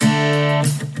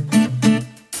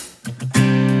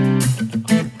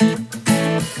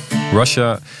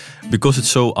Russia, because it's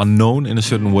so unknown in a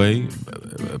certain way,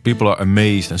 people are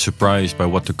amazed and surprised by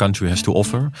what the country has to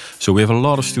offer. So we have a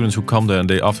lot of students who come there and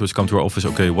they afterwards come to our office,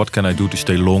 okay, what can I do to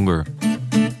stay longer?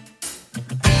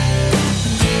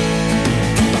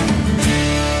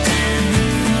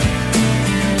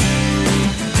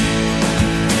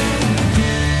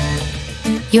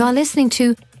 You are listening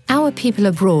to Our People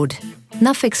Abroad,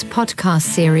 Nuffic's podcast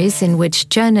series in which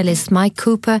journalist Mike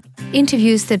Cooper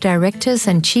interviews the directors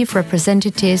and chief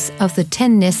representatives of the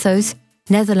 10 Nesos,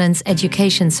 Netherlands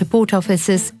education support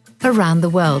offices, around the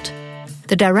world.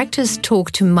 The directors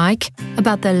talk to Mike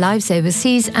about their lives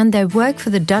overseas and their work for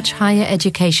the Dutch higher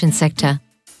education sector.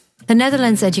 The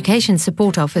Netherlands education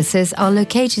support offices are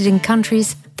located in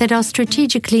countries that are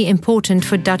strategically important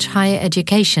for Dutch higher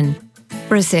education: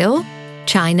 Brazil,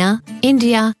 China,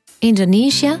 India,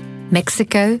 Indonesia,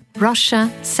 Mexico, Russia,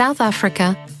 South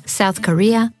Africa, South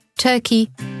Korea, Turkey,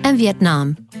 and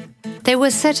Vietnam. They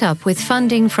were set up with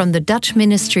funding from the Dutch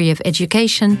Ministry of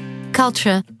Education,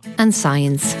 Culture and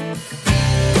Science.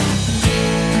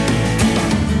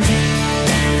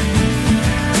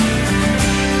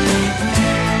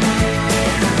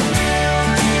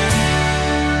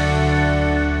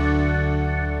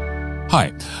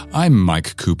 Hi, I'm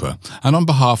Mike Cooper, and on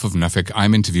behalf of Nuffic,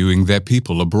 I'm interviewing their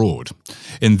people abroad.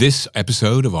 In this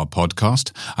episode of our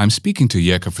podcast, I'm speaking to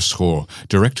Jerke Verschoor,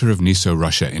 director of Neso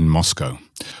Russia in Moscow.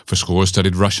 Verschoor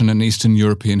studied Russian and Eastern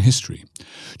European history.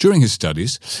 During his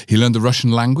studies, he learned the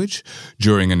Russian language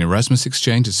during an Erasmus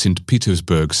exchange at St.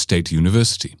 Petersburg State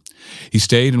University. He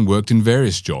stayed and worked in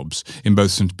various jobs in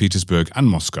both St. Petersburg and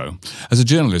Moscow as a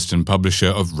journalist and publisher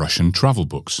of Russian travel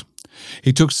books.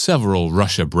 He took several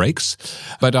Russia breaks,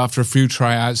 but after a few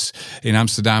tryouts in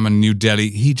Amsterdam and New Delhi,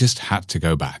 he just had to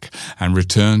go back and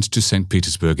returned to St.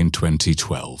 Petersburg in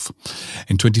 2012.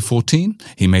 In 2014,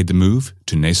 he made the move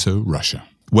to Neso Russia.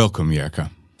 Welcome, Jerke.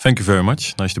 Thank you very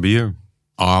much. Nice to be here.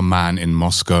 Our man in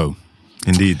Moscow.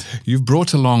 Indeed. You've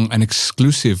brought along an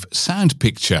exclusive sound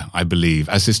picture, I believe,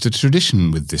 as is the tradition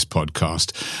with this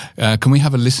podcast. Can we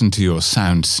have a listen to your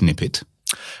sound snippet?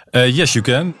 Yes, you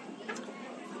can.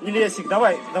 Лесик,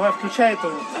 давай включай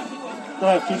эту.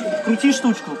 Давай, крути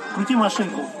штучку, крути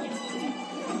машинку.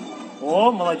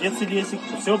 О, молодец, Лесик,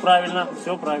 все правильно.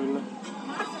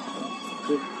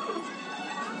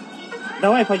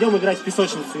 Давай пойдем играть в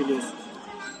песочницу, Лес.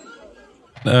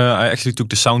 I actually took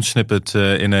the sound snippet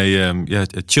in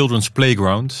a children's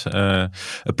playground, a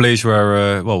place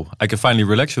where I can finally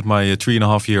relax with my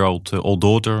 3.5-year-old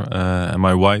daughter and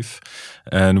my wife.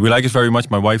 And we like it very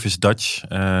much. My wife is Dutch,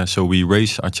 so we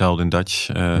raise our child in Dutch.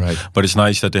 Right. But it's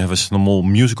nice that they have a small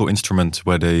musical instrument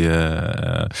where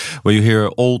you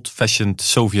hear old-fashioned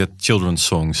Soviet children's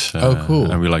songs. Oh, cool!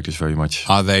 And we like this very much.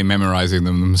 Are they memorizing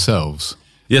them themselves?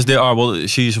 Yes, they are. Well,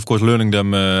 she's of course learning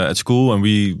them at school, and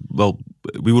we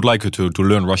would like her to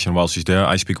learn Russian while she's there.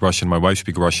 I speak Russian, my wife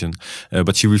speaks Russian,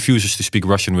 but she refuses to speak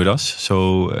Russian with us.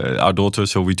 So our daughter.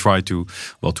 So we try to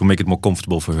make it more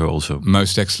comfortable for her also.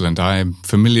 Most excellent. I am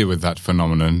familiar with that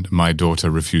phenomenon. My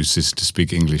daughter refuses to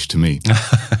speak English to me.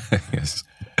 Yes.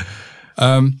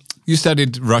 You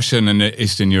studied Russian and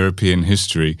Eastern European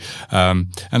history and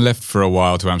left for a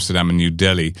while to Amsterdam and New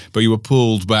Delhi, but you were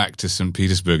pulled back to St.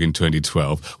 Petersburg in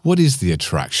 2012. What is the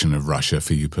attraction of Russia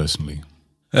for you personally?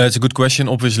 It's a good question,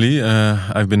 obviously.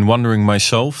 I've been wondering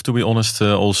myself, to be honest,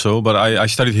 also. But I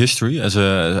studied history as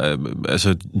a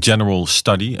general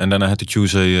study, and then I had to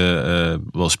choose a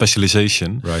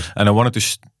specialization. Right. And I wanted to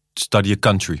study a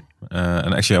country.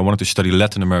 And actually, I wanted to study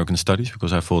Latin American studies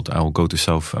because I thought I will go to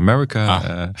South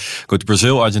America, go to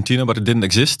Brazil, Argentina, but it didn't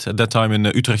exist at that time in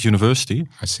Utrecht University.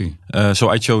 I see. So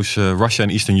I chose Russia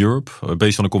and Eastern Europe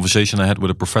based on a conversation I had with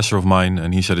a professor of mine,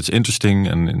 and he said it's interesting,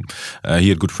 and he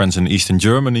had good friends in Eastern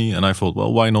Germany, and I thought,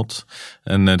 well, why not?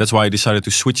 And that's why I decided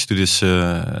to switch to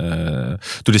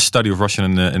this study of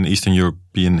Russian and Eastern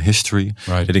European history.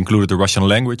 Right. It included the Russian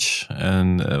language,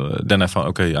 and then I found,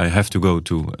 okay, I have to go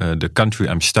to the country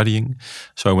I'm studying.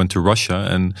 So I went to Russia,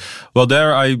 and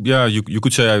there you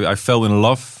could say I fell in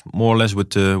love more or less with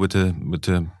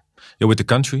the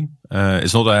country.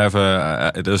 It's not that I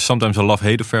have there's sometimes a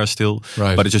love-hate affair still,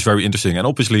 right. But it's just very interesting. And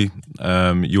obviously,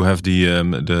 you have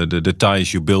the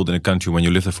ties you build in a country when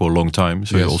you live there for a long time.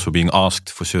 So yes. You're also being asked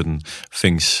for certain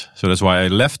things. So that's why I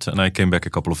left, and I came back a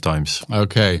couple of times.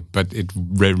 Okay, but it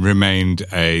remained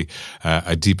a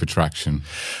deep attraction.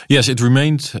 Yes, it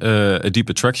remained a deep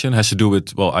attraction. It has to do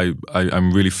with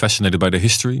I'm really fascinated by the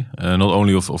history, not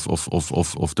only of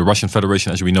the Russian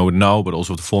Federation as we know it now, but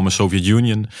also of the former Soviet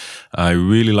Union. I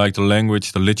really like the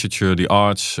language, the literature, the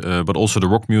arts, but also the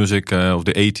rock music of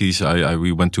the 80s.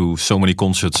 We went to so many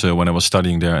concerts when I was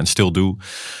studying there, and still do.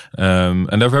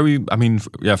 And they're very,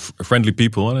 friendly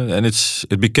people, and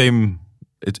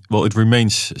it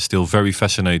remains still very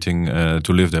fascinating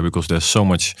to live there, because there's so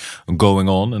much going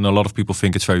on, and a lot of people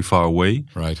think it's very far away,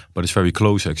 right? But it's very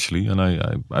close, actually, and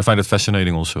I find it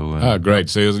fascinating also. Great!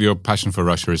 So your passion for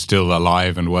Russia is still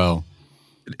alive and well.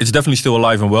 It's definitely still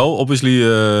alive and well. Obviously,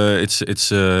 it's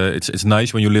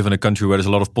nice when you live in a country where there's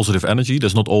a lot of positive energy.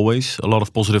 There's not always a lot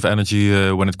of positive energy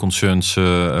when it concerns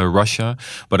Russia.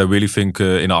 But I really think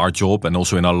in our job and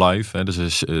also in our life,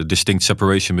 there's a distinct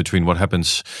separation between what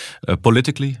happens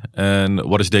politically and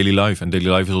what is daily life. And daily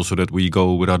life is also that we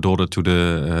go with our daughter to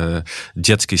the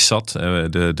Jerke Verschoor,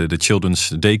 the children's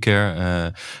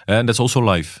daycare, and that's also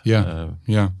life. Yeah.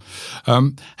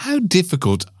 How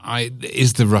difficult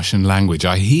is the Russian language?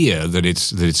 I hear that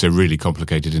it's a really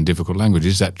complicated and difficult language.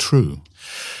 Is that true?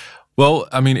 Well,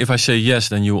 I mean, if I say yes,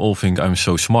 then you all think I'm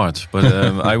so smart. But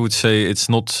I would say it's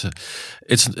not.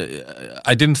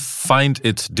 I didn't find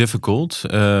it difficult,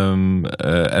 and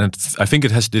I think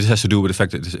this has to do with the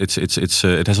fact that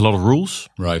it has a lot of rules,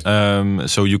 right?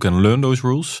 So you can learn those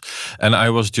rules, and I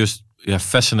was just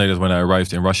fascinated when I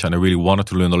arrived in Russia, and I really wanted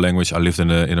to learn the language. I lived in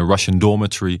a Russian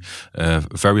dormitory.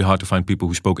 Very hard to find people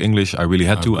who spoke English. I really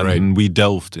had to, and we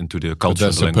delved into the culture.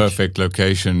 But that's a perfect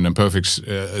location and perfect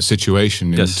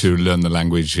situation to learn the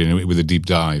language with a deep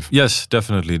dive. Yes,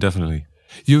 definitely.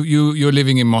 You're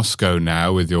living in Moscow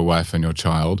now with your wife and your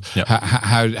child. Yeah.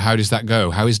 How does that go?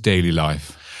 How is daily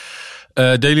life?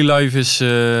 Daily life is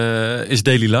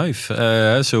daily life.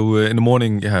 So in the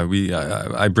morning,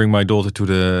 I bring my daughter to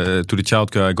the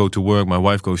childcare. I go to work. My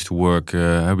wife goes to work.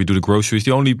 We do the groceries.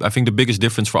 I think the biggest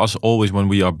difference for us always when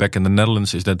we are back in the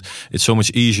Netherlands is that it's so much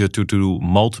easier to do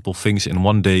multiple things in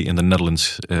one day in the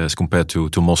Netherlands as compared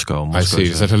to Moscow. I see.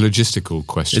 Is that a logistical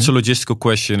question? It's a logistical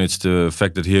question. It's the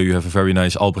fact that here you have a very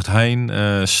nice Albert Heijn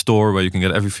store where you can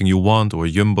get everything you want, or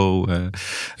Jumbo.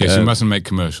 Yes, you mustn't make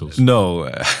commercials.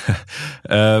 No.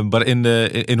 But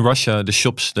in Russia, the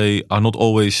shops, they are not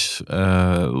always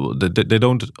they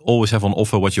don't always have on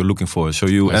offer what you're looking for. So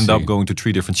you end up going to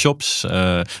 3 different shops.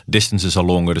 Distances are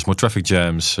longer. There's more traffic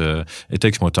jams. It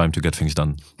takes more time to get things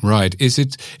done. Right. Is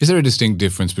there a distinct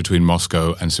difference between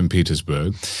Moscow and St.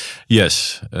 Petersburg?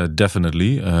 Yes,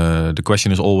 definitely. The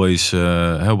question is always,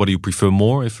 what do you prefer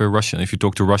more? If you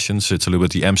talk to Russians, it's a little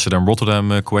bit the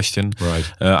Amsterdam-Rotterdam question. Right.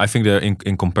 I think they're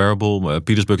incomparable.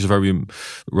 Petersburg is a very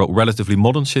relatively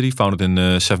modern city, founded in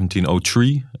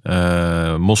 1703.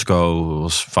 Moscow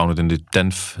was founded in the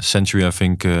 10th century, I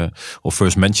think, or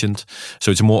first mentioned.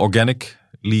 So it's a more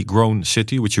organically grown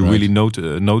city, which you really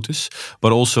notice.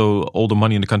 But also, all the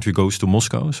money in the country goes to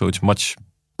Moscow, so it's much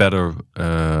better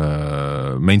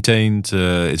maintained.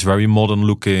 It's very modern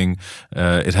looking.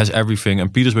 It has everything,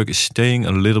 and Petersburg is staying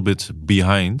a little bit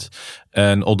behind.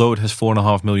 And although it has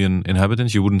 4.5 million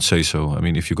inhabitants, you wouldn't say so. I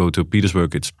mean, if you go to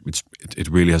Petersburg, it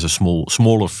really has a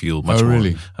smaller feel. Much more.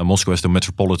 Really? And Moscow has the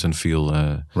metropolitan feel.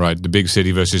 Right, the big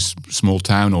city versus small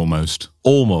town almost.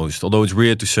 Almost, although it's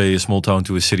weird to say a small town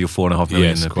to a city of 4.5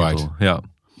 million people. Quite. Yeah.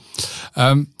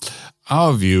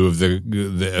 Our view of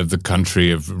the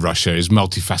country of Russia is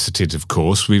multifaceted, of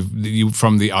course.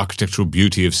 From the architectural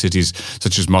beauty of cities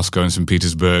such as Moscow and St.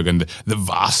 Petersburg, and the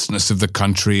vastness of the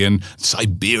country, and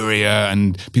Siberia,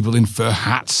 and people in fur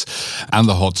hats, and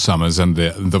the hot summers, and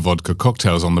the vodka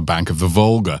cocktails on the bank of the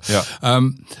Volga. Yeah.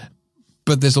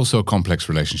 But there's also a complex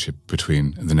relationship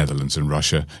between the Netherlands and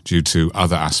Russia due to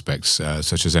other aspects,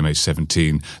 such as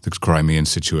MH17, the Crimean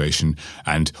situation,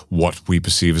 and what we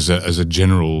perceive as a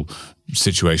general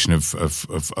situation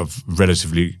of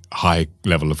relatively high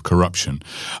level of corruption.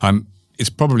 It's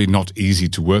probably not easy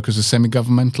to work as a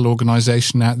semi-governmental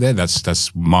organization out there.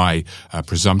 That's my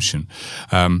presumption.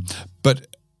 But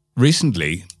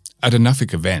recently, at a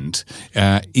Nuffic event,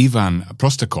 Ivan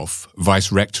Prostakov,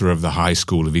 vice-rector of the High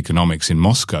School of Economics in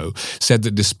Moscow, said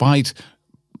that despite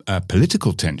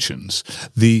political tensions,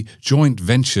 the joint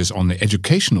ventures on the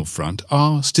educational front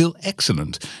are still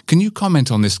excellent. Can you comment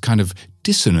on this kind of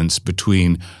dissonance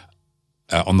between,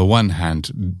 on the one hand,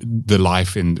 the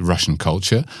life in Russian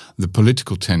culture, the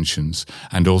political tensions,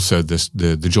 and also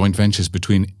the joint ventures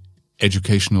between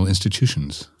educational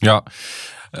institutions? Yeah.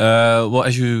 Well,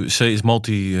 as you say, it's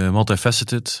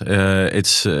multifaceted. It's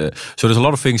so there's a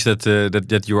lot of things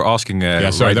that you're asking. Yeah,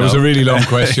 sorry, right that was now. a really long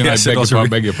question. Yes, I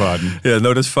beg your pardon. Yeah,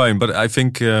 no, that's fine. But I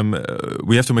think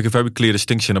we have to make a very clear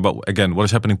distinction about, again, what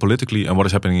is happening politically and what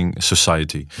is happening in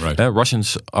society. Right.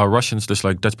 Russians are Russians, just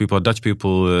like Dutch people are Dutch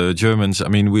people, Germans. I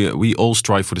mean, we all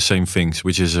strive for the same things,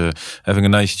 which is having a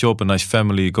nice job, a nice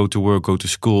family, go to work, go to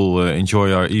school,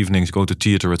 enjoy our evenings, go to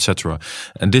theater, etc.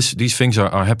 And these things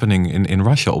are happening in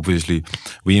Russia, obviously.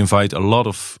 We invite a lot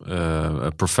of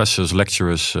professors,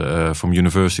 lecturers from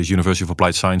universities, University of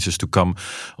Applied Sciences, to come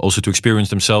also to experience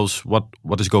themselves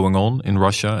what is going on in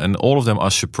Russia. And all of them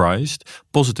are surprised,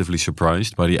 positively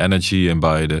surprised, by the energy and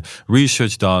by the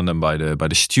research done and by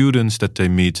the students that they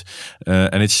meet.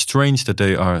 And it's strange that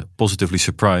they are positively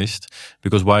surprised,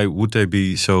 because why would they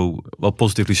be so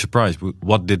positively surprised?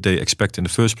 What did they expect in the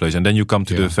first place? And then you come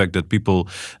to the fact that people,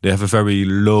 they have a very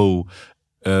low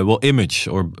image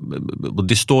or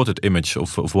distorted image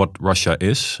of what Russia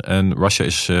is. And Russia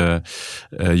is,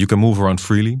 you can move around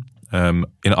freely.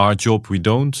 In our job, we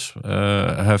don't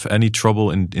have any trouble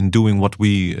in doing what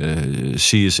we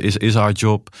see is our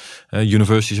job.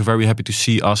 Universities are very happy to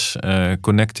see us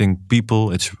connecting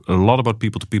people. It's a lot about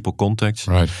people-to-people contacts.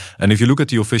 Right. And if you look at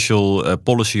the official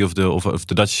policy of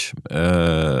the Dutch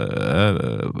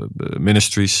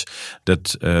ministries,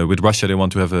 that with Russia they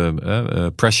want to have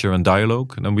a pressure and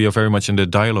dialogue, and we are very much in the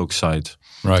dialogue side.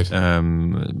 Right.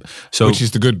 So which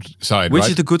is the good side, Which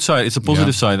is the good side. It's a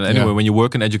positive side. And anyway, when you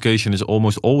work in education, it's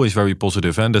almost always very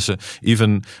positive. And there's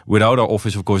even without our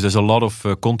office, of course, there's a lot of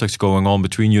contacts going on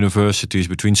between universities,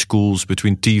 between schools,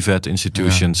 between TVET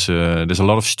institutions. There's a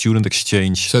lot of student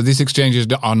exchange. So these exchanges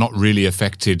are not really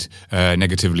affected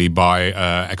negatively by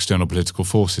external political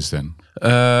forces then?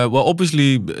 Well,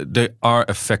 obviously they are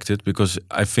affected, because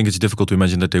I think it's difficult to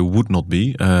imagine that they would not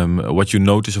be. What you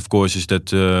notice, of course, is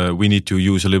that we need to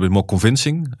use a little bit more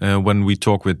convincing when we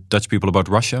talk with Dutch people about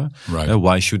Russia. Right.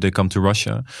 Why should they come to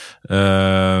Russia?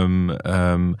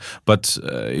 But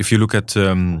if you look at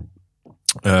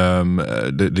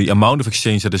the amount of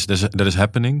exchange that is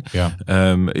happening.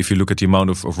 If you look at the amount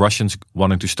of Russians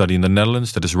wanting to study in the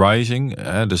Netherlands, that is rising.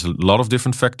 There's a lot of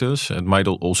different factors. It might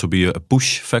also be a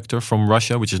push factor from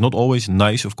Russia, which is not always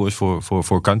nice, of course,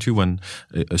 for a country when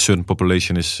a certain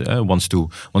population is wants to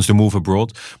move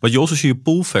abroad. But you also see a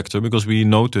pull factor, because we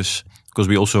notice, because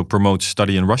we also promote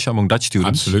study in Russia among Dutch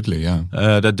students. Absolutely, yeah.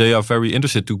 That they are very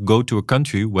interested to go to a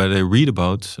country where they read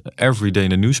about every day in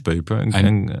the newspaper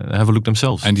and have a look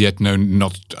themselves. And yet know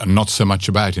not so much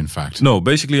about, in fact. No,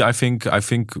 basically I think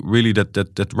really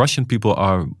that Russian people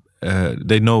are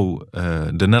they know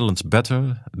the Netherlands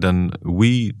better than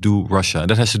we do Russia. And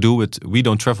that has to do with, we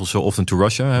don't travel so often to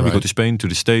Russia. Right. We go to Spain, to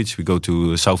the States, we go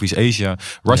to Southeast Asia.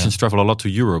 Russians travel a lot to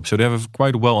Europe. So they have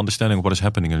quite a well understanding of what is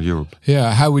happening in Europe.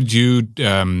 Yeah, how would you,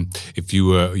 if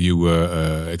you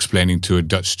were explaining to a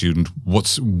Dutch student,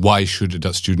 why should a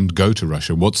Dutch student go to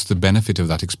Russia? What's the benefit of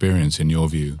that experience in your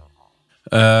view?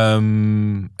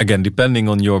 Again, depending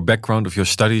on your background of your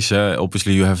studies,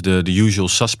 obviously you have the usual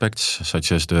suspects,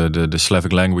 such as the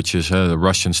Slavic languages, the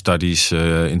Russian studies,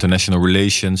 international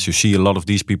relations. You see a lot of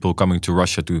these people coming to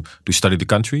Russia to study the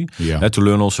country, to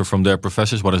learn also from their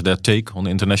professors what is their take on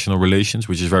international relations,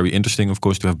 which is very interesting, of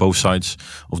course, to have both sides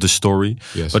of the story.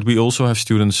 Yes. But we also have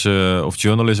students of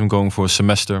journalism going for a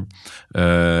semester,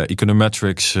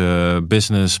 econometrics,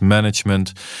 business,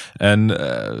 management, and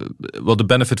the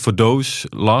benefit for those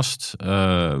last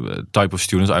type of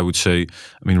students, I would say,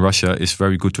 Russia is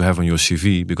very good to have on your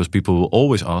CV, because people will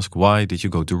always ask, why did you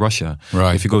go to Russia?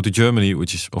 Right. If you go to Germany,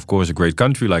 which is of course a great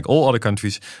country like all other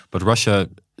countries, but Russia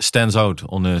stands out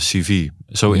on a CV.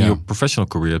 So in your professional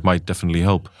career, it might definitely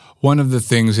help. One of the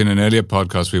things in an earlier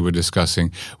podcast we were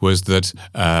discussing was that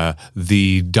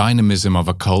the dynamism of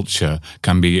a culture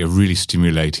can be really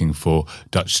stimulating for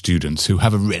Dutch students who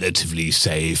have a relatively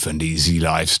safe and easy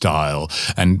lifestyle.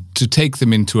 And to take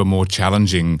them into a more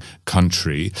challenging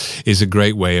country is a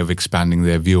great way of expanding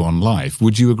their view on life.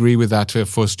 Would you agree with that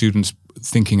for students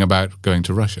thinking about going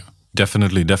to Russia?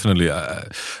 Definitely.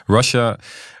 Russia,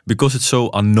 because it's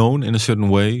so unknown in a certain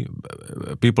way,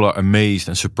 people are amazed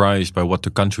and surprised by what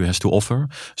the country has to offer.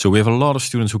 So we have a lot of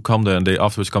students who come there and they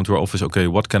afterwards come to our office. Okay,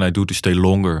 what can I do to stay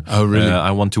longer? Oh, really?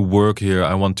 I want to work here.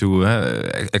 I want to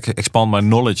expand my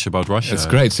knowledge about Russia. That's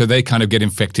great. So they kind of get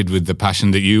infected with the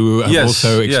passion that you have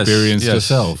also experienced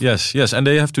yourself. Yes. And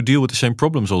they have to deal with the same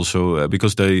problems also,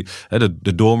 because the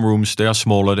dorm rooms, they are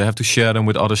smaller. They have to share them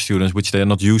with other students, which they are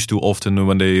not used to often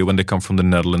when they come from the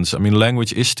Netherlands.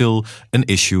 Language is still an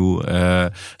issue.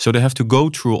 to. So they have to go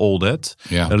through all that.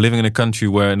 Yeah. They're living in a country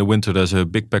where in the winter there's a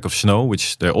big pack of snow,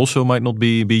 which they also might not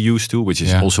be used to, which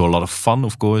is also a lot of fun,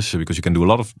 of course, because you can do a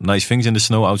lot of nice things in the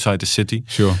snow outside the city.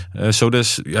 Sure. So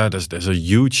there's a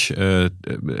huge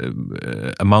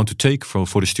amount to take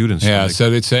for the students. Yeah.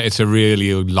 So it's a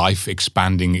really life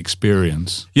expanding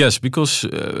experience. Yes, because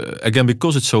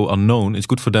because it's so unknown, it's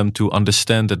good for them to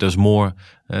understand that there's more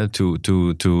to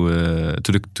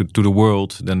the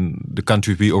world than the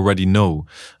country we already know.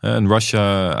 And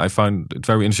Russia, I find it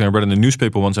very interesting. I read in the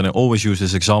newspaper once, and I always use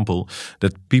this example,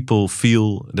 that people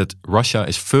feel that Russia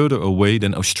is further away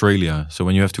than Australia. So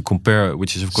when you have to compare,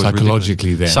 which is of course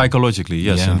psychologically, then psychologically,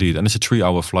 yes, indeed, and it's a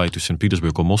 3-hour flight to St.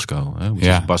 Petersburg or Moscow, which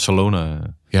is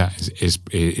Barcelona. Yeah, it's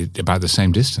about the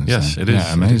same distance. Yes, then. it is.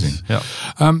 Yeah, amazing. It is.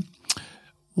 Yeah.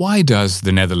 Why does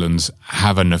the Netherlands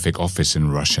have a Nuffic office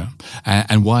in Russia,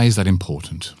 and why is that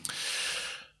important?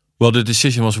 Well, the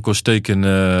decision was, of course, taken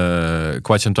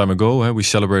quite some time ago. We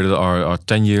celebrated our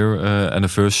 10-year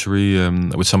anniversary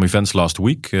with some events last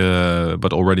week,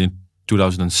 but already in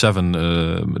 2007,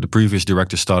 the previous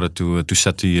director started to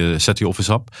set the office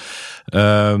up.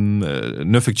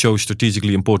 Nuffic chose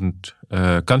strategically important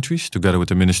countries together with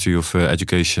the Ministry of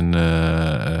Education,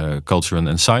 Culture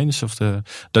and Science of the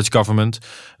Dutch government.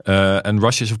 And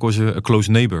Russia is, of course, a close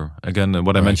neighbor. Again,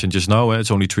 what I mentioned just now,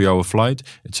 it's only a 3-hour flight.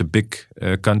 It's a big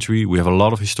country. We have a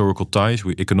lot of historical ties.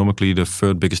 We're economically the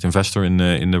third biggest investor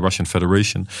in the Russian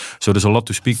Federation. So there's a lot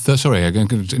to speak. Sorry, I'm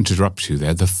going to interrupt you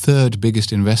there. The third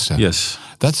biggest investor. Yes.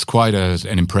 That's quite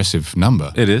an impressive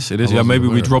number. It is. Yeah, maybe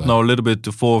we drop now a little bit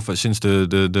to 4 since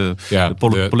the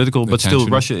political, but still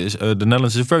Russia is the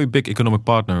Netherlands is a very big economic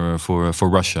partner for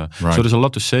Russia. Right. So there's a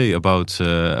lot to say about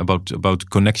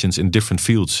connections in different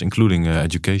fields, including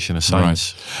education and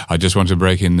science. Right. I just want to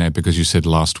break in there because you said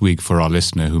last week, for our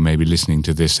listener who may be listening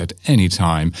to this at any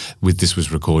time, this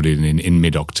was recorded in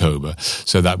mid-October.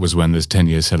 So that was when the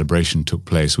 10-year celebration took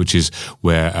place, which is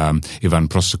where Ivan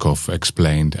Prostakov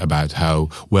explained about how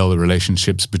well the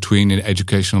relationships between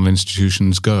educational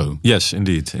institutions go. Yes,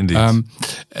 indeed.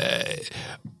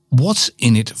 What's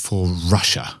in it for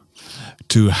Russia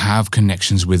to have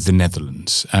connections with the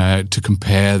Netherlands, to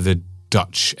compare the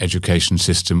Dutch education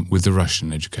system with the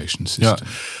Russian education system? Yeah.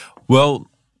 Well,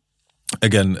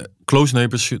 again, close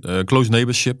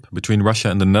neighborship between Russia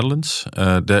and the Netherlands.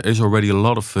 There is already a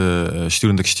lot of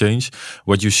student exchange.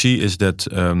 What you see is that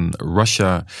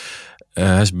Russia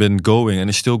has been going and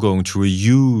is still going through a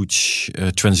huge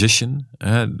transition.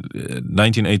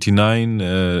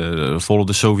 1989, fall of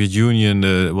the Soviet Union,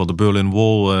 the Berlin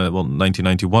Wall,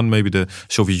 1991 maybe the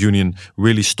Soviet Union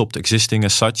really stopped existing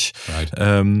as such. Right.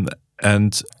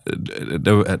 And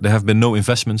there have been no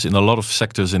investments in a lot of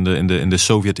sectors in the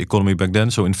Soviet economy back then.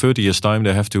 So in 30 years' time,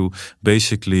 they have to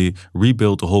basically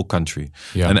rebuild the whole country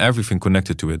and everything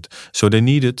connected to it. So they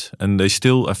need it, and they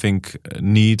still, I think,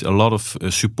 need a lot of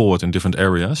support in different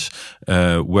areas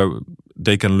where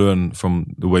they can learn from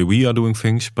the way we are doing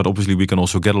things. But obviously, we can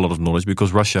also get a lot of knowledge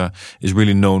because Russia is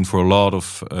really known for a lot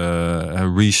of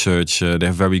research. They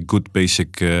have very good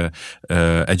basic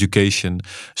education.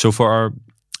 So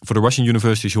for the Russian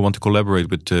universities who want to collaborate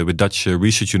with Dutch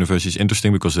research universities,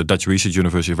 interesting because the Dutch research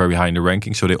university is very high in the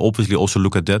ranking, so they obviously also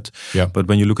look at that. Yeah. But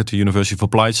when you look at the University of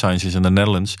Applied Sciences in the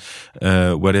Netherlands,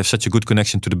 where they have such a good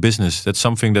connection to the business, that's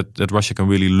something that Russia can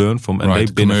really learn from. And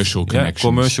they've been commercial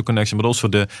connection, but also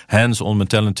the hands-on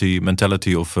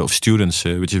mentality of students,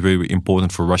 which is very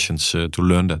important for Russians to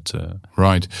learn that.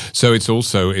 Right. So it's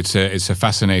a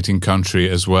fascinating country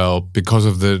as well because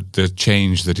of the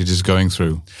change that it is going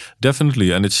through.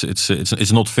 Definitely, and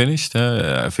it's not finished.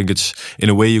 I think it's in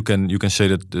a way you can say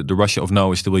that the Russia of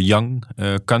now is still a young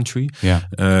country. Yeah.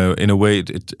 In a way,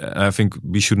 I think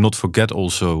we should not forget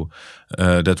also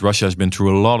that Russia has been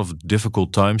through a lot of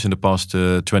difficult times in the past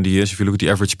 20 years. If you look at the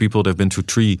average people, they've been through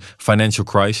 3 financial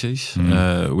crises,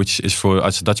 which is for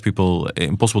us Dutch people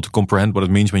impossible to comprehend what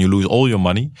it means when you lose all your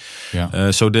money.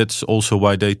 Yeah. So that's also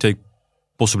why they take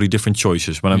possibly different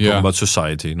choices when I'm talking about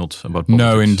society, not about politics.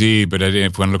 No, indeed. But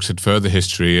if one looks at further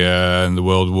history and the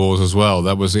world wars as well,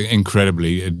 that was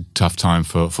incredibly a tough time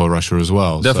for Russia as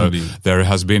well. Definitely. So there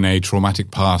has been a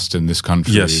traumatic past in this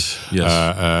country. Yes.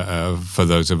 For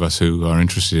those of us who are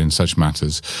interested in such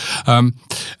matters.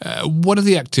 What are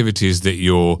the activities that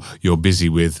you're busy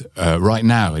with right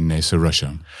now in Neso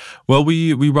Russia? Well,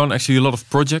 we run actually a lot of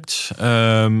projects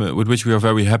with which we are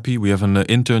very happy. We have an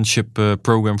internship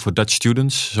program for Dutch students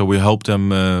students. So we help them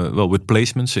with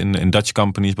placements in Dutch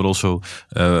companies, but also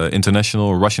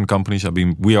international Russian companies. I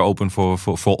mean, we are open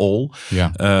for all.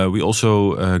 Yeah. We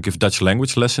also give Dutch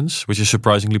language lessons, which is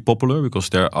surprisingly popular because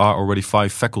there are already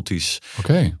 5 faculties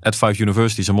at 5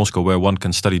 universities in Moscow where one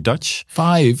can study Dutch.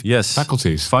 5 Yes.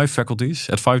 faculties? 5 faculties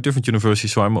at 5 different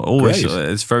universities. So I'm always,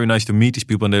 it's very nice to meet these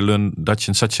people and they learn Dutch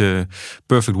in such a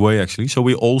perfect way actually. So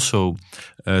we also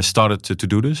started to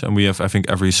do this, and we have, I think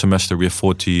every semester we have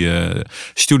 40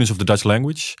 students of the Dutch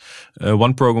language.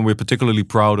 One program we're particularly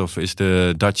proud of is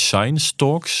the Dutch Science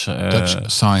Talks.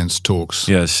 Dutch Science Talks.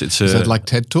 Yes. Is that like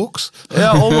TED Talks?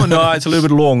 Yeah, almost. No, it's a little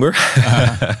bit longer.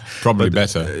 Probably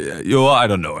better. I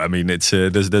don't know. I mean, it's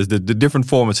there's the different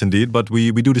formats indeed, but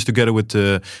we do this together with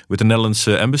the Netherlands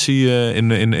embassy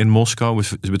in Moscow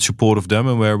with support of them,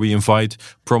 and where we invite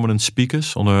prominent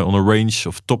speakers on a range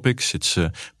of topics. It's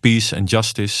peace and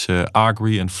justice,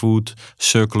 agri and food,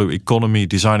 circular economy,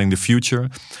 designing the future.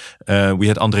 We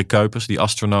had André Kuipers, the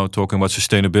astronaut, talking about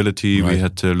sustainability. Right. We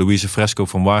had Louise Fresco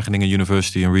from Wageningen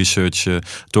University and Research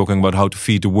talking about how to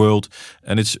feed the world.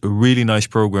 And it's a really nice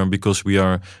program because we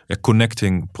are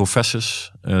connecting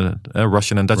professors,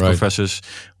 Russian and Dutch professors.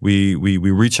 We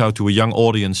reach out to a young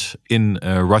audience in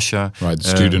Russia. Right,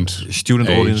 student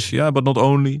audience. Yeah, but not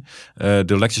only.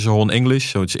 The lectures are all in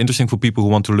English, so it's interesting for people who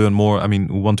want to learn more. I mean,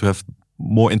 who want to have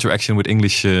more interaction with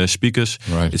English speakers.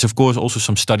 Right. It's of course also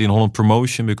some study in Holland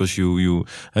promotion because you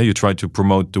try to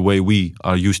promote the way we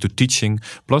are used to teaching.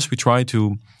 Plus we try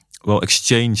to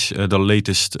exchange the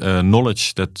latest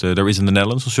knowledge that there is in the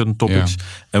Netherlands on certain topics,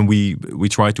 and we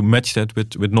try to match that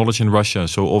with knowledge in Russia.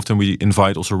 So often we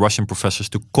invite also Russian professors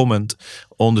to comment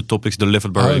on the topics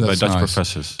delivered by Dutch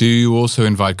professors. Do you also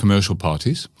invite commercial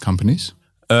companies?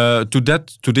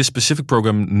 To this specific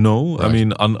program, no. Right. I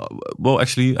mean,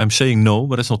 actually, I'm saying no,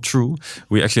 but that's not true.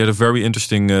 We actually had a very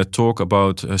interesting talk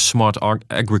about smart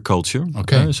agriculture.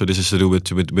 Okay. So this is to do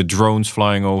with drones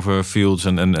flying over fields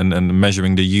and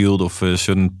measuring the yield of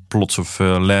certain plots of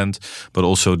land, but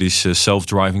also these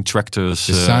self-driving tractors.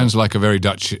 It sounds like a very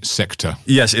Dutch sector.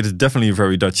 Yes, it is definitely a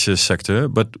very Dutch sector,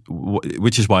 but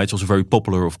which is why it's also very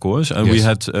popular, of course. And we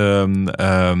had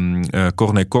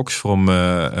Corné Cox from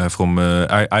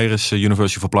Iris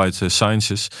University of Applied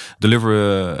Sciences deliver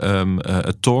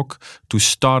a talk to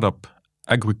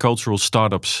agricultural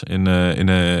startups in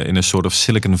a sort of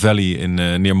Silicon Valley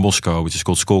near Moscow, which is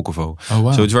called Skolkovo. Oh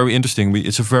wow! So it's very interesting.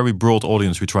 It's a very broad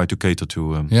audience we try to cater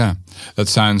to. Yeah, that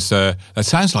sounds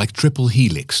like triple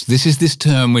helix. This is this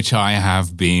term which I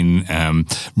have been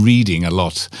reading a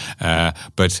lot.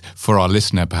 But for our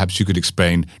listener, perhaps you could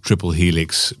explain triple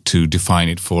helix to define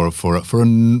it for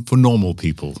normal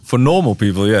people. For normal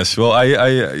people, yes. Well,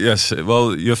 yes.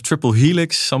 Well, you have triple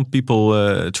helix. Some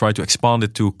people try to expand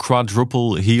it to quadruple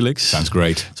helix. Sounds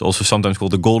great. It's also sometimes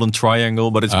called the golden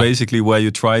triangle, but it's basically where you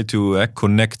try to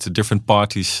connect different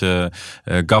parties,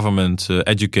 government,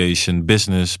 education,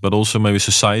 business, but also maybe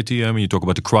society. I mean, you talk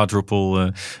about the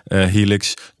quadruple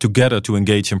helix, together to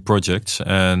engage in projects.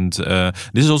 And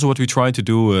this is also what we try to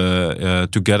do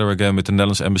together again with the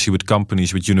Netherlands Embassy, with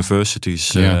companies, with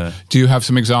universities. Do you have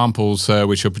some examples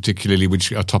which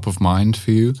are top of mind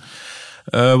for you?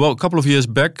 A couple of years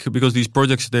back, because these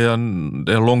projects they are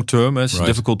long term. It's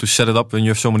difficult to set it up when you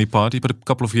have so many parties. But a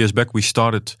couple of years back, we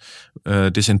started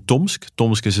this in Tomsk.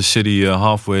 Tomsk is a city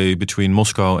halfway between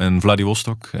Moscow and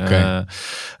Vladivostok,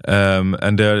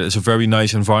 and there is a very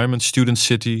nice environment, student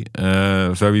city,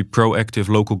 very proactive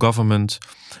local government,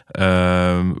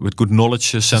 with good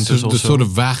knowledge centers. The sort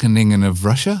of Wageningen of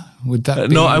Russia. Would that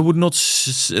be? No, I would not.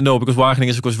 No, because Wageningen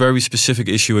is of course a very specific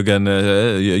issue. Again,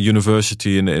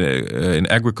 university in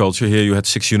agriculture. Here you had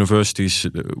 6 universities,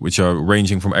 which are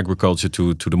ranging from agriculture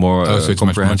to the more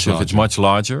comprehensive. It's much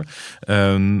larger.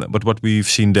 But what we've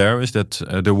seen there is that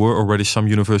there were already some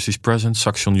universities present.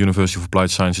 Saxion University of Applied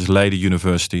Sciences, Leiden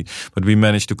University. But we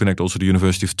managed to connect also the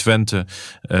University of Twente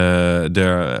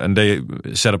there, and they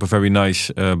set up a very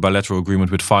nice bilateral agreement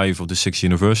with 5 of the 6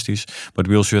 universities. But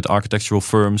we also had architectural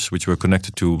firms which were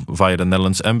connected to via the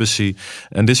Netherlands Embassy,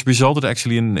 and this resulted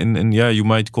actually in you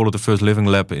might call it the first living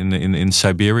lab in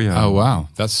Siberia. Oh wow,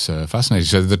 that's fascinating.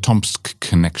 So the Tomsk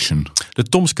connection. The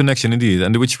Tomsk connection, indeed,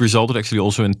 and which resulted actually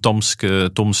also in Tomsk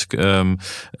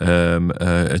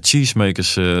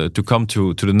cheesemakers to come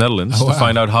to the Netherlands to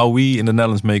find out how we in the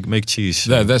Netherlands make cheese.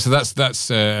 That's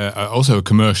also a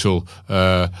commercial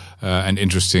and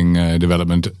interesting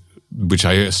development, which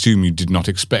I assume you did not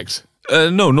expect.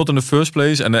 No, not in the first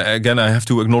place. And again, I have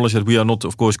to acknowledge that we are not,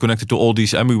 of course, connected to all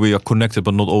these. I mean, we are connected,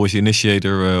 but not always the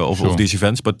initiator of these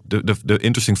events. But the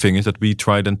interesting thing is that we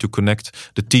try then to connect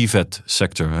the TVET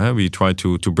sector. We try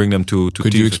to bring them to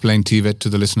Could you explain TVET to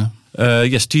the listener?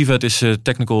 Yes, TVET is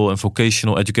Technical and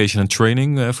Vocational Education and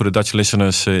Training. For the Dutch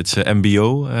listeners, it's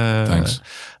MBO. Thanks.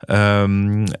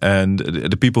 And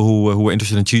the people who are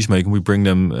interested in cheesemaking, we bring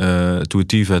them to a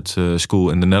TVET school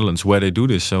in the Netherlands where they do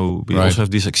this. So we also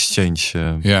have this exchange.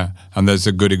 Yeah, and there's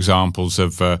good examples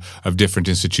of different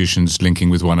institutions linking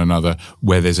with one another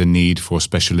where there's a need for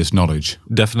specialist knowledge.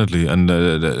 Definitely, and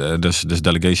there's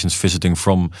delegations visiting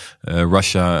from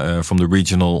Russia, from the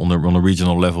regional on a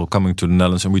regional level, coming to the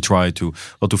Netherlands, and we try to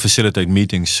facilitate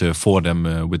meetings for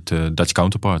them with Dutch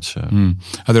counterparts.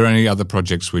 Are there any other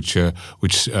projects which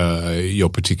you're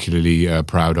particularly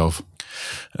proud of?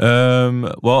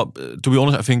 Well, to be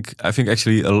honest, I think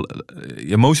actually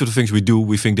most of the things we do,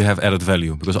 we think they have added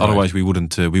value, because otherwise we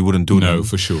wouldn't do them. No,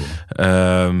 for sure.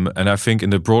 And I think in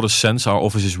the broadest sense, our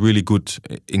office is really good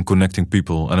in connecting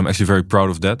people, and I'm actually very proud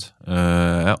of that.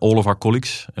 All of our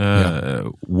colleagues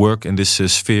work in this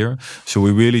sphere, so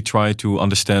we really try to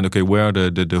understand, okay, where are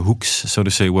the hooks, so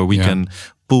to say, where we can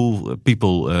pull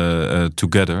people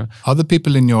together. Are the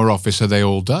people in your office, are they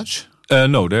all Dutch?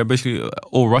 No, they're basically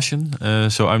all Russian.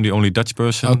 So I'm the only Dutch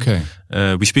person. Okay.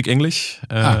 We speak English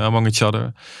among each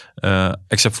other,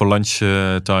 except for lunch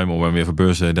time or when we have a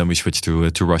birthday. Then we switch to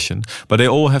Russian. But they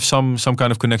all have some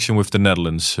kind of connection with the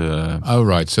Netherlands. Oh,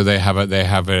 right. So they have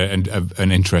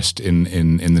an interest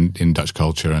in Dutch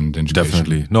culture and education.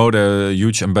 Definitely. No, they're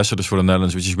huge ambassadors for the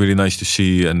Netherlands, which is really nice to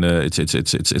see. And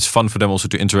it's fun for them also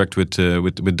to interact with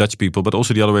Dutch people, but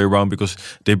also the other way around, because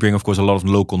they bring, of course, a lot of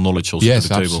local knowledge also to the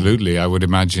table. Yes, absolutely. I would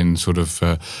imagine sort of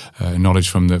knowledge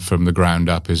from the ground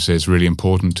up is really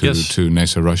important to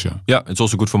Neso Russia. Yeah, it's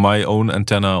also good for my own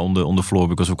antenna on the floor,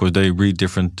 because of course they read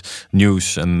different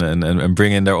news and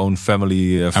bring in their own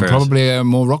family affairs. And probably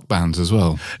more rock bands as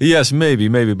well. Yes,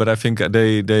 maybe, but I think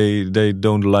they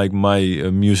don't like my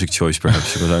music choice,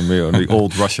 perhaps, because I'm on the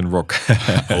old Russian rock.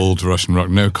 Old Russian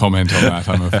rock. No comment on that,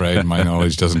 I'm afraid. My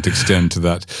knowledge doesn't extend to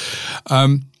that.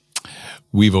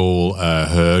 We've all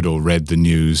heard or read the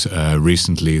news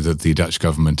recently that the Dutch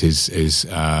government is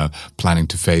planning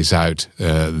to phase out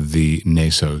the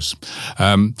Nesos.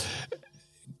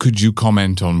 Could you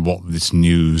comment on what this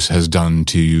news has done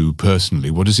to you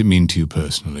personally? What does it mean to you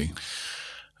personally?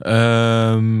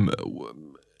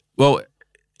 Well,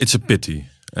 it's a pity.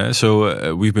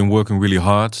 So we've been working really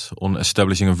hard on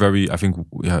establishing a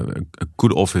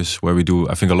good office where we do,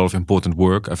 I think, a lot of important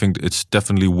work. I think it's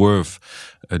definitely worth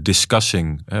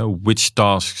discussing which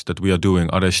tasks that we are doing,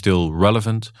 are they still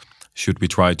relevant? Should we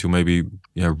try to maybe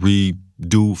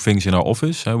redo things in our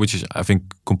office, which is, I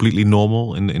think, completely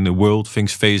normal in the world.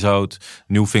 Things phase out,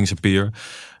 new things appear.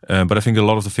 But I think a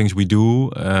lot of the things we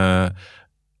do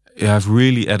have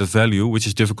really added value, which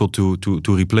is difficult to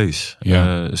replace.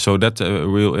 So that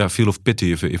real feel of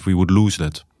pity if we would lose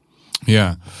that.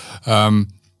 Yeah.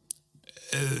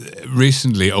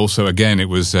 Recently, also, again, it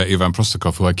was Ivan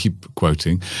Prostakov, who I keep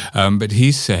quoting, but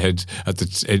he said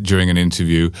during an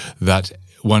interview that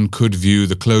one could view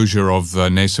the closure of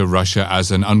Neso Russia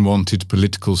as an unwanted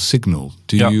political signal.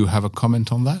 Do you have a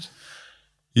comment on that?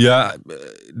 Yeah,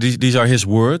 these are his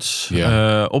words.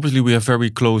 Obviously, we have very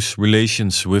close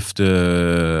relations with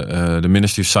the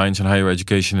Ministry of Science and Higher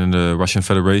Education in the Russian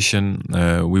Federation.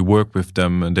 We work with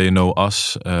them and they know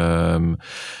us.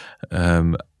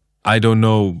 I don't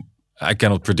know. I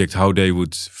cannot predict how they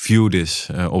would view this,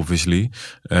 obviously,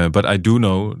 but I do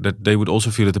know that they would also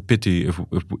feel it a pity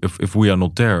if we are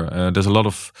not there. There's a lot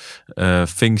of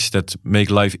things that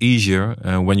make life easier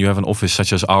when you have an office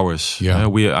such as ours.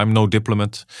 I'm no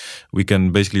diplomat. We can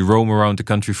basically roam around the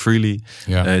country freely.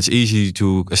 It's easy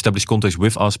to establish contacts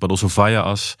with us, but also via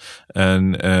us.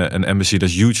 And an embassy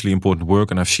does hugely important work,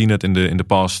 and I've seen it in the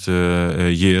past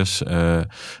years,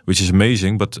 which is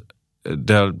amazing. But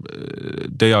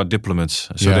they are diplomats,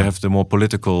 so they have the more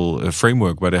political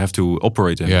framework where they have to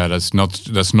operate in. Yeah, that's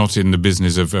not in the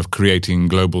business of creating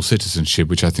global citizenship,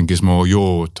 which I think is more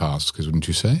your task, wouldn't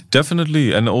you say?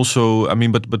 Definitely, and also, I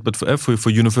mean, but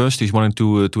for universities wanting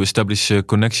to establish a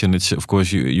connection, it's of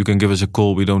course you can give us a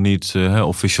call. We don't need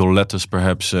official letters,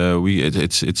 perhaps.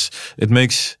 It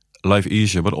makes life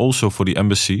easier, but also for the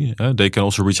embassy, they can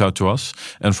also reach out to us.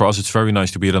 And for us, it's very nice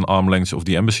to be at an arm's length of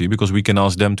the embassy, because we can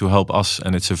ask them to help us.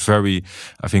 And it's a very,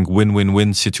 I think,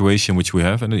 win-win-win situation which we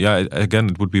have. And again,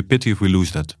 it would be a pity if we lose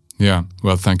that. Yeah,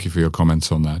 well, thank you for your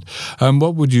comments on that.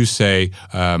 What would you say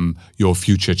your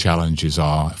future challenges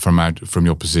are from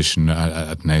your position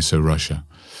at Neso Russia?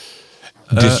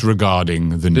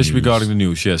 Disregarding the news. Disregarding the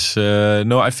news, yes.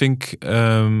 No, I think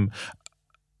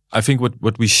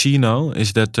what we see now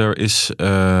is that there is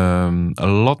a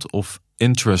lot of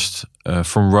interest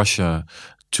from Russia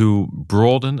to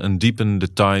broaden and deepen the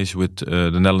ties with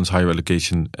the Netherlands higher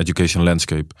education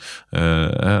landscape,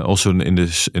 also in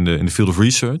the field of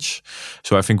research.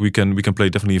 So I think we can play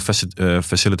definitely a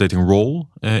facilitating role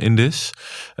in this.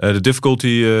 The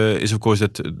difficulty is, of course,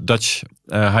 that the Dutch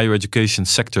higher education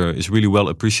sector is really well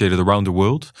appreciated around the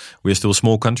world. We are still a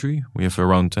small country. We have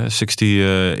around 60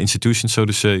 institutions, so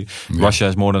to say. Yeah. Russia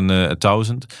has more than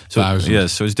 1,000. So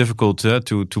yes, so it's difficult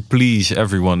to please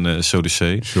everyone, so to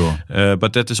say. Sure.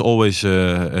 But that is always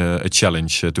a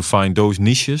challenge to find those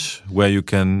niches where you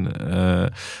can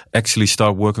actually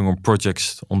start working on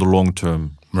projects on the long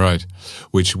term. Right,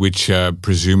 which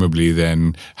presumably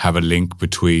then have a link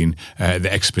between the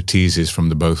expertises from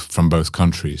both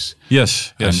countries.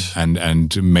 Yes.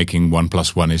 And making 1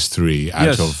 + 1 is 3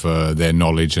 out of their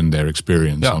knowledge and their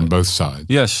experience on both sides.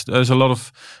 Yes, there's a lot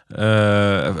of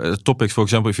topics. For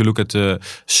example, if you look at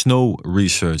snow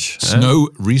research.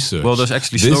 Research. Well, there's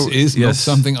actually this snow. Is not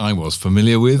something I was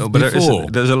familiar with before.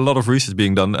 There's a lot of research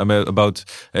being done about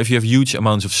if you have huge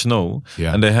amounts of snow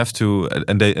and they have to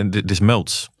and this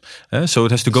melts. So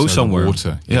it has to go somewhere.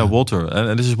 Water. Water.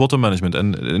 And this is water management.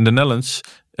 And in the Netherlands,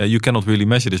 you cannot really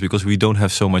measure this because we don't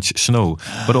have so much snow.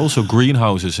 But also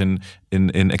greenhouses in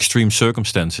extreme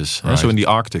circumstances. Right. So in the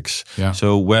Arctics. Yeah.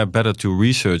 So where better to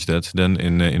research that than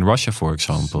in Russia, for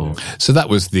example. So that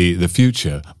was the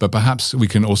future. But perhaps we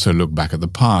can also look back at the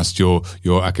past.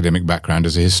 Your academic background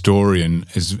as a historian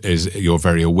is you're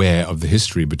very aware of the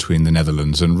history between the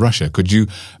Netherlands and Russia. Could you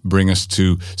bring us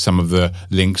to some of the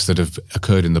links that have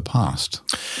occurred in the past?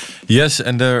 Yes,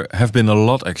 and there have been a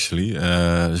lot actually.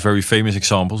 Very famous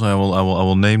examples. I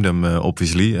will name them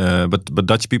obviously. But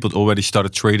Dutch people already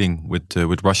started trading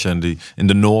with Russia in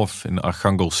the north in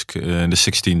Archangelsk in the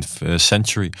 16th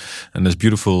century, and there's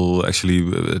beautiful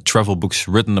actually travel books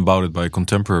written about it by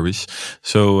contemporaries.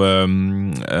 So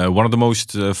one of the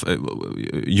most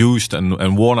used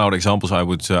and worn out examples I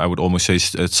would almost say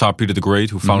is Tsar Peter the Great,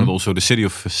 who founded also the city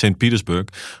of St.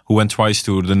 Petersburg, who went twice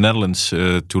to the Netherlands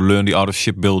to learn the art of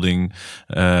shipbuilding.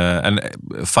 And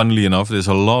funnily enough, there's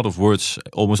a lot of words,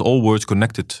 almost all words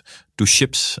connected to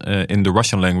ships in the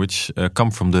Russian language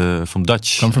come from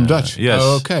Dutch. Come from Dutch? Yes.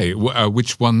 Oh, okay.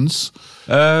 Which ones?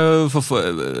 Well,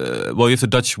 you have the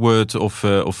Dutch word of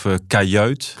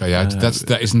kajuit.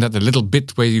 Kajuit. Isn't that the little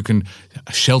bit where you can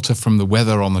shelter from the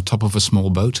weather on the top of a small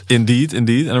boat? Indeed. And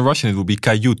in Russian it would be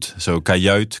kajut. So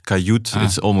kajuit,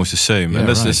 it's almost the same. Yeah, and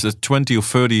there's 20 or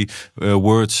 30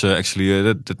 words actually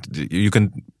that you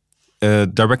can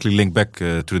directly link back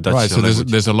to the Dutch language. Right, so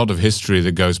there's a lot of history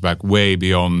that goes back way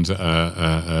beyond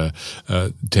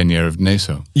tenure of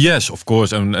Neso. Yes, of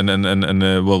course, and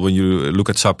well, when you look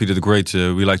at Tsar Peter the Great,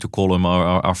 we like to call him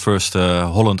our first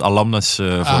Holland alumnus,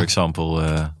 for example.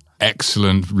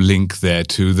 Excellent link there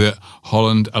to the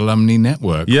Holland Alumni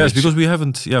Network. Yes, because we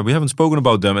haven't spoken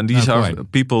about them, and these are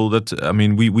people that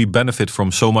we benefit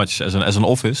from so much as an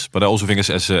office, but I also think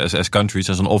as countries,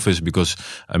 as an office, because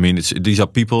these are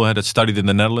people that studied in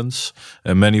the Netherlands.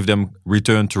 Many of them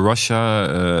returned to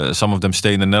Russia. Some of them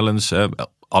stay in the Netherlands.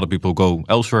 Other people go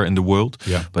elsewhere in the world.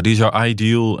 Yeah. But these are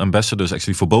ideal ambassadors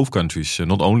actually for both countries,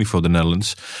 not only for the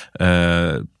Netherlands.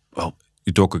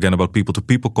 You talk again about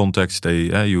people-to-people contacts. They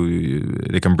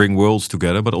can bring worlds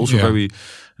together, but also very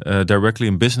directly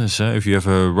in business. If you have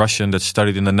a Russian that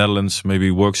studied in the Netherlands,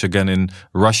 maybe works again in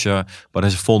Russia, but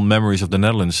has fond memories of the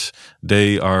Netherlands,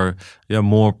 they are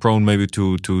more prone maybe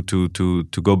to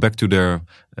go back to their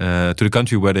to the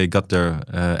country where they got their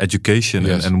education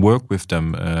and work with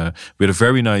them. We had a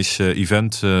very nice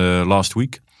event last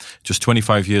week. Just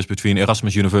 25 years between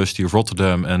Erasmus University of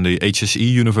Rotterdam and the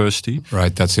HSE University.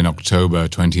 Right, that's in October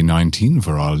 2019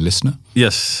 for our listener.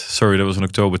 Yes, sorry, that was in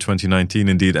October 2019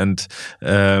 indeed. And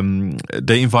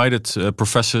they invited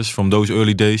professors from those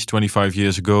early days, 25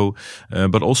 years ago,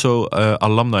 but also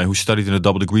alumni who studied in a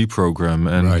double degree program.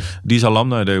 And these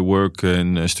alumni, they work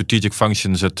in strategic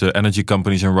functions at energy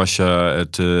companies in Russia,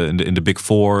 in the big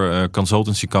four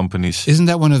consultancy companies. Isn't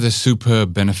that one of the super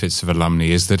benefits of alumni,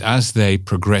 is that as they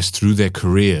progress through their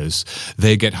careers,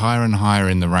 they get higher and higher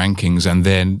in the rankings, and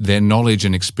then their knowledge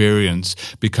and experience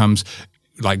becomes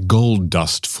like gold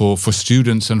dust for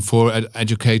students and for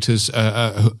educators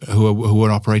who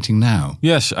are operating now.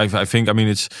 Yes, I think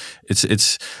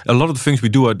it's a lot of the things we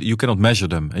do. You cannot measure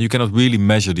them, and you cannot really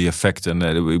measure the effect. And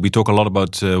we talk a lot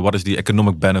about what is the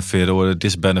economic benefit or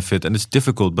this benefit, and it's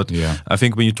difficult. But I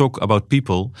think when you talk about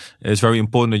people, it's very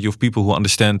important that you have people who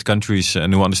understand countries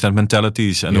and who understand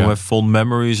mentalities and who have fond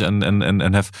memories and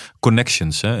have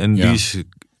connections. And these.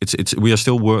 We are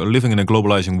still living in a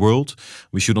globalizing world.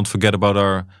 We should not forget about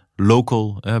our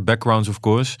local backgrounds, of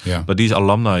course. Yeah. But these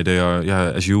alumni, they are,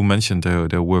 as you mentioned,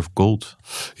 they're worth gold.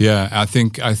 Yeah, I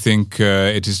think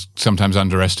it is sometimes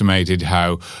underestimated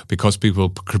how, because people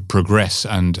progress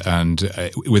and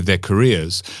with their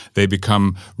careers, they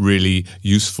become really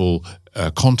useful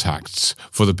contacts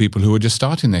for the people who are just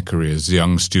starting their careers,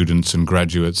 young students and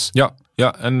graduates.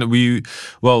 Yeah, and we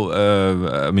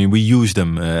use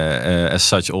them as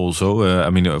such also.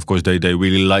 Of course, they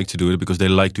really like to do it because they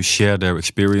like to share their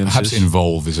experiences. Perhaps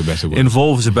involve is a better word.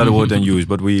 Involve is a better word than use,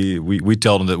 but we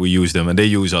tell them that we use them and they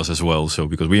use us as well. So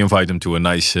because we invite them to a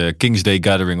nice King's Day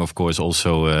gathering, of course,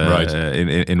 also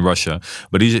in Russia.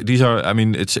 But these are,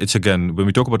 it's again, when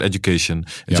we talk about education,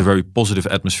 it's a very positive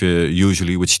atmosphere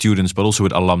usually with students, but also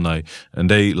with alumni, and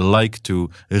they like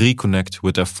to reconnect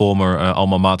with their former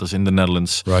alma maters in the Netherlands.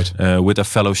 With their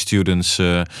fellow students,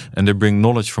 and they bring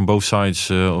knowledge from both sides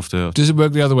of the. Does it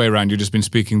work the other way around? You've just been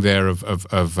speaking there of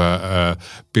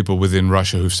people within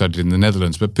Russia who've studied in the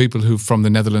Netherlands, but people who from the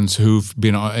Netherlands who've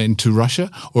been into Russia,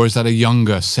 or is that a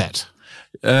younger set?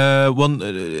 I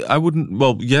wouldn't.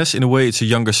 Well, yes, in a way, it's a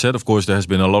younger set. Of course, there has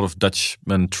been a lot of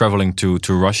Dutchmen traveling to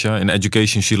Russia. In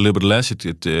education, a little bit less. In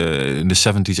the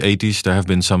 70s, 80s, there have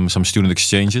been some student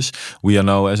exchanges. We are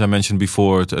now, as I mentioned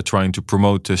before, trying to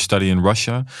promote study in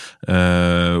Russia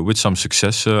with some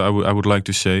success. I would like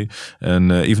to say,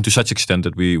 and even to such extent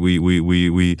that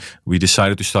we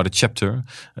decided to start a chapter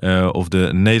of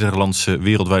the Nederlandse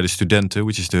Wereldwijde Studenten,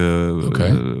 which is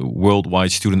the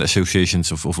worldwide student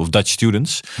associations of Dutch students.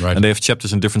 Right. And they have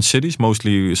chapters in different cities,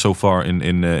 mostly so far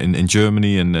in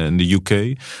Germany and in the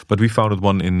UK. But we founded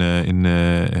one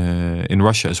in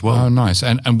Russia as well. Oh, nice!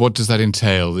 And what does that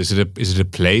entail? Is it a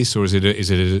place, or is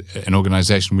it an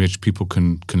organization which people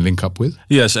can link up with?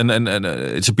 Yes, and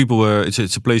it's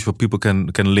a place where people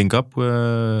can link up.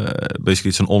 Basically,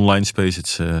 it's an online space.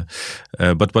 It's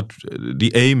but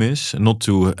the aim is not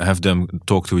to have them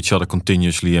talk to each other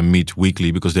continuously and meet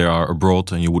weekly because they are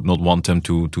abroad, and you would not want them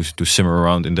to simmer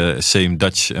around in the same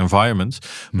Dutch environment.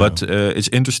 No. But it's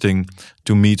interesting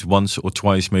to meet once or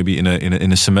twice, maybe in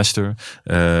a semester.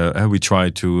 We try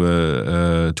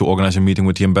to organize a meeting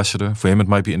with the ambassador. For him, it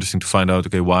might be interesting to find out,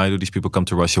 why do these people come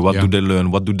to Russia? What do they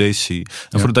learn? What do they see?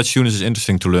 And for the Dutch students, it's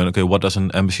interesting to learn, what does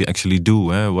an embassy actually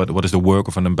do? What is the work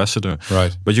of an ambassador?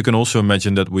 Right. But you can also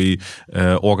imagine that we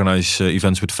organize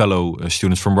events with fellow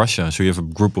students from Russia. So you have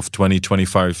a group of 20,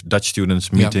 25 Dutch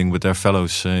students meeting with their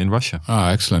fellows in Russia.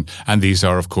 Ah, excellent. And these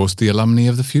are, of course, the alumni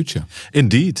of the future.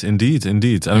 Indeed.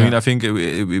 I think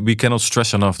we cannot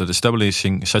stress enough that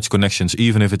establishing such connections,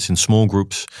 even if it's in small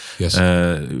groups,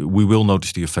 we will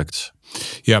notice the effects.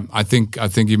 Yeah, I think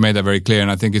you made that very clear, and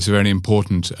I think it's a very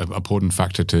important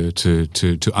factor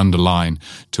to underline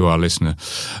to our listener.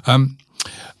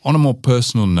 On a more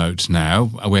personal note now,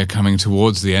 we're coming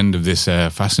towards the end of this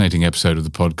fascinating episode of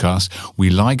the podcast. We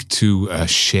like to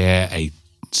share a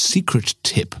secret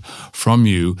tip from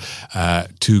you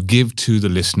to give to the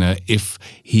listener if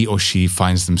he or she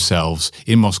finds themselves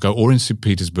in Moscow or in St.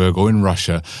 Petersburg or in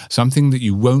Russia, something that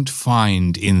you won't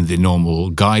find in the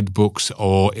normal guidebooks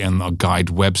or in guide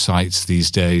websites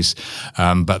these days,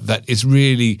 but that is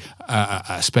really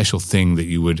a special thing that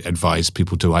you would advise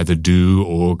people to either do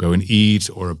or go and eat,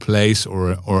 or a place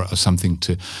or something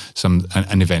to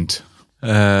an event.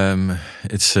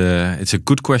 It's a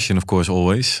good question, of course,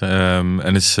 always,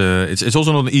 and it's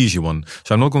also not an easy one.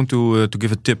 So I'm not going to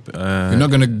give a tip. You're not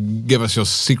going to give us your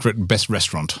secret best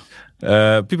restaurant.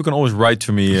 People can always write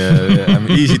to me. I'm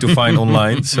easy to find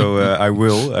online, so I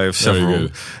will. I have several.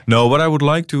 No, what I would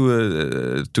like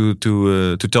to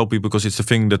tell people, because it's the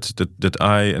thing that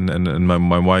I and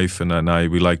my wife and I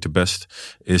we like the best,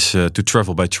 is to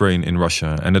travel by train in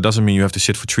Russia. And that doesn't mean you have to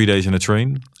sit for 3 days in a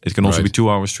train. It can also be 2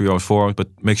 hours, 3 hours, 4 hours. But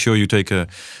make sure you take a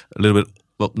little bit.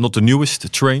 Well, not the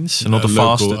newest trains, not the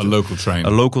fastest. A local train. A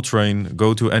local train.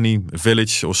 Go to any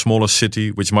village or smaller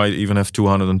city, which might even have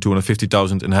 200 and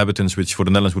 250,000 inhabitants, which for the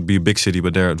Netherlands would be a big city,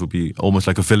 but there it would be almost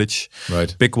like a village.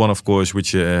 Right. Pick one, of course,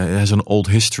 which has an old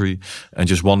history, and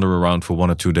just wander around for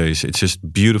 1 or 2 days. It's just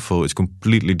beautiful. It's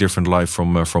completely different life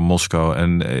from Moscow,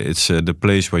 and it's the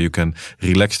place where you can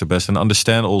relax the best and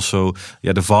understand also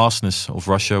the vastness of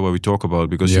Russia, where we talk about,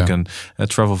 because you can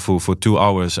travel for 2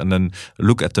 hours and then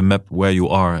look at the map where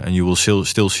you are, and you will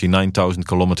still see 9,000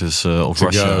 kilometers of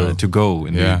Russia to go.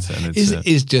 Indeed. Yeah. And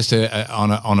is just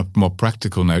on a more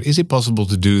practical note, is it possible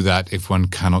to do that if one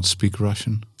cannot speak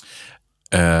Russian?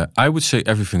 I would say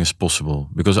everything is possible,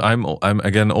 because I'm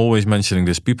again always mentioning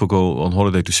this. People go on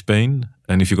holiday to Spain,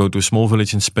 and if you go to a small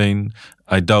village in Spain,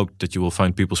 I doubt that you will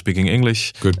find people speaking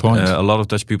English. Good point. A lot of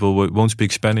Dutch people won't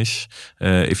speak Spanish.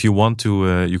 If you want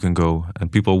to, you can go,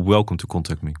 and people are welcome to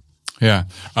contact me. Yeah,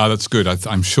 that's good.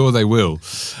 I'm sure they will.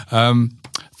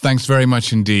 Thanks very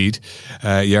much indeed,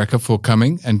 Jerke, for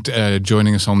coming and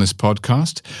joining us on this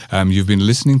podcast. You've been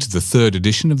listening to the third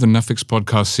edition of the Nuffic's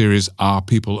podcast series, Are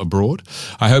People Abroad?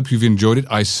 I hope you've enjoyed it.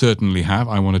 I certainly have.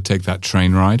 I want to take that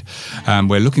train ride.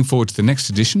 We're looking forward to the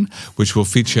next edition, which will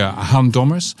feature Han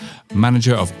Dommers,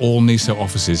 manager of all Neso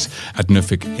offices at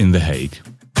Nuffic in The Hague.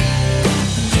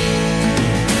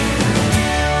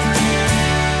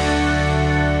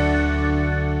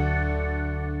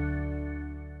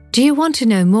 Do you want to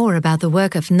know more about the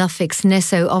work of Nuffic's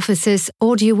Neso offices,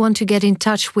 or do you want to get in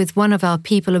touch with one of our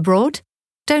people abroad?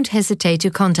 Don't hesitate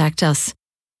to contact us.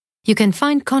 You can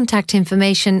find contact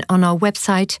information on our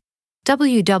website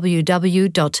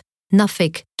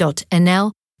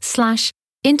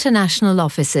www.nuffic.nl/international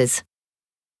offices.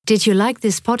 Did you like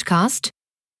this podcast?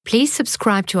 Please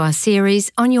subscribe to our series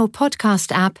on your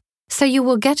podcast app so you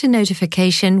will get a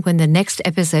notification when the next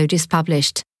episode is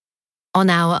published. On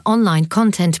our online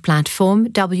content platform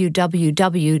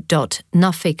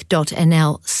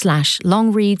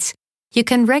www.nuffic.nl/longreads, you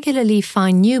can regularly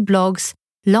find new blogs,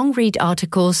 long-read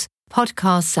articles,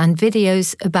 podcasts and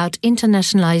videos about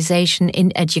internationalization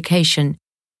in education.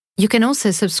 You can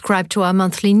also subscribe to our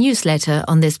monthly newsletter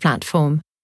on this platform.